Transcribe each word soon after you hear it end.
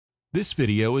This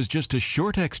video is just a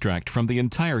short extract from the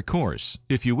entire course.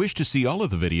 If you wish to see all of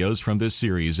the videos from this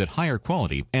series at higher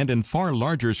quality and in far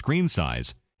larger screen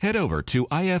size, head over to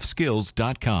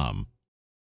ifskills.com.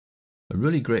 A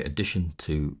really great addition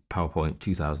to PowerPoint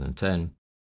 2010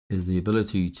 is the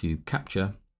ability to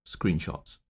capture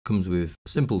screenshots. It comes with a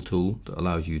simple tool that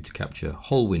allows you to capture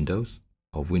whole windows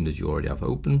of windows you already have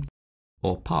open,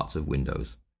 or parts of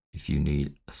windows if you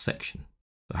need a section.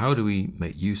 So how do we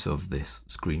make use of this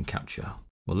screen capture?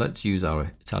 Well, let's use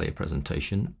our Italia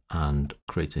presentation and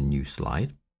create a new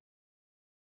slide.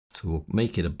 So we'll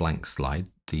make it a blank slide.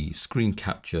 The screen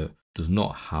capture does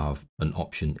not have an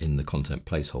option in the content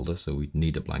placeholder, so we'd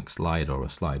need a blank slide or a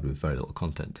slide with very little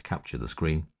content to capture the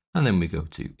screen. And then we go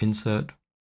to Insert,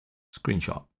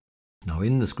 Screenshot. Now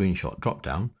in the Screenshot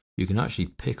dropdown, you can actually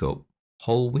pick up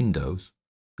whole windows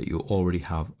that you already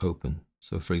have open.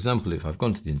 So for example, if I've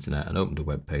gone to the internet and opened a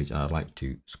web page and I'd like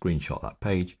to screenshot that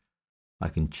page, I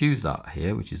can choose that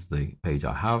here, which is the page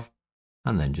I have,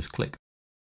 and then just click.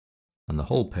 And the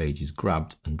whole page is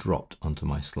grabbed and dropped onto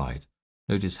my slide.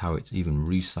 Notice how it's even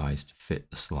resized to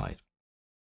fit the slide.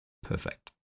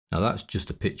 Perfect. Now that's just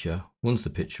a picture. Once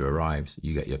the picture arrives,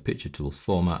 you get your picture tools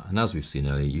format, and as we've seen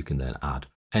earlier, you can then add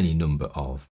any number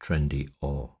of trendy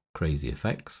or crazy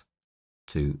effects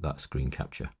to that screen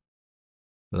capture.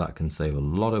 So that can save a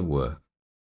lot of work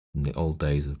in the old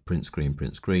days of print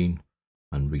screen,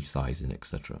 and resizing,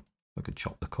 etc. I could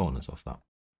chop the corners off that.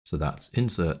 So that's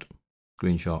Insert,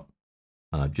 Screenshot,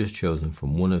 and I've just chosen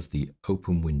from one of the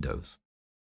open windows.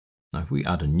 Now if we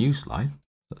add a new slide,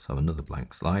 let's have another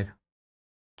blank slide.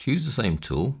 Choose the same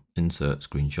tool, Insert,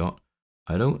 Screenshot.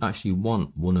 I don't actually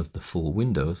want one of the full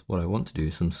windows. What I want to do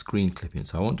is some screen clipping.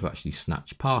 So I want to actually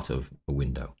snatch part of a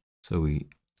window. So we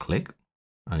click,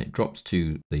 and it drops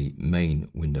to the main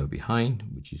window behind,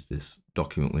 which is this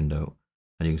document window.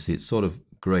 And you can see it's sort of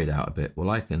grayed out a bit. Well,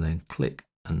 I can then click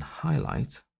and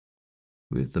highlight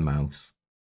with the mouse.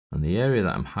 And the area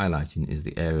that I'm highlighting is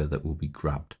the area that will be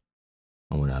grabbed.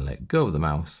 And when I let go of the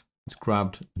mouse, it's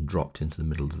grabbed and dropped into the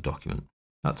middle of the document.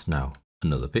 That's now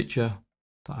another picture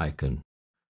that I can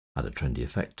add a trendy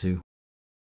effect to.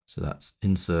 So that's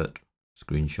Insert,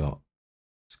 Screenshot,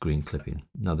 Screen Clipping.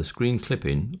 Now the screen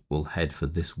clipping will head for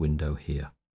this window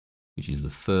here, which is the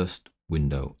first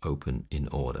window open in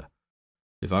order.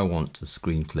 If I want to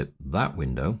screen clip that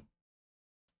window,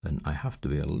 then I have to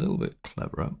be a little bit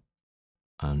cleverer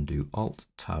and do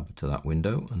Alt-Tab to that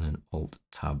window and then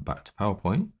Alt-Tab back to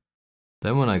PowerPoint.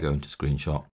 Then when I go into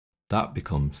Screenshot, that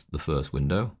becomes the first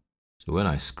window. So when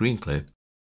I screen clip,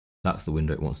 that's the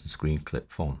window it wants to screen clip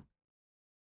from.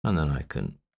 And then I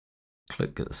can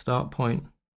click at the start point,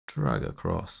 drag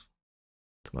across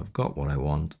till I've got what I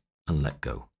want and let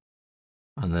go.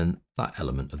 And then that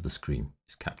element of the screen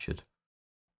is captured.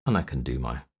 And I can do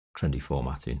my trendy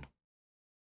formatting.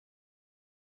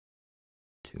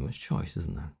 Too much choice,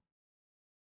 isn't there?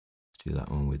 Let's do that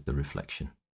one with the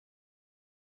reflection.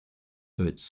 So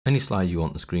it's any slide you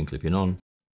want the screen clipping on,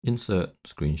 Insert,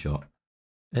 Screenshot.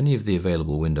 Any of the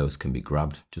available windows can be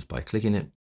grabbed just by clicking it.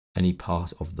 Any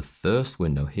part of the first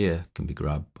window here can be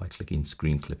grabbed by clicking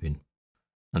Screen Clipping.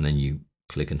 And then you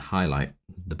click and highlight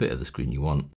the bit of the screen you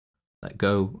want, let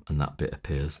go, and that bit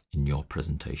appears in your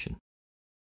presentation.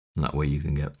 And that way you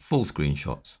can get full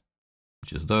screenshots,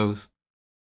 such as those,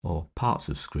 or parts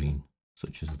of screen,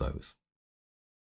 such as those.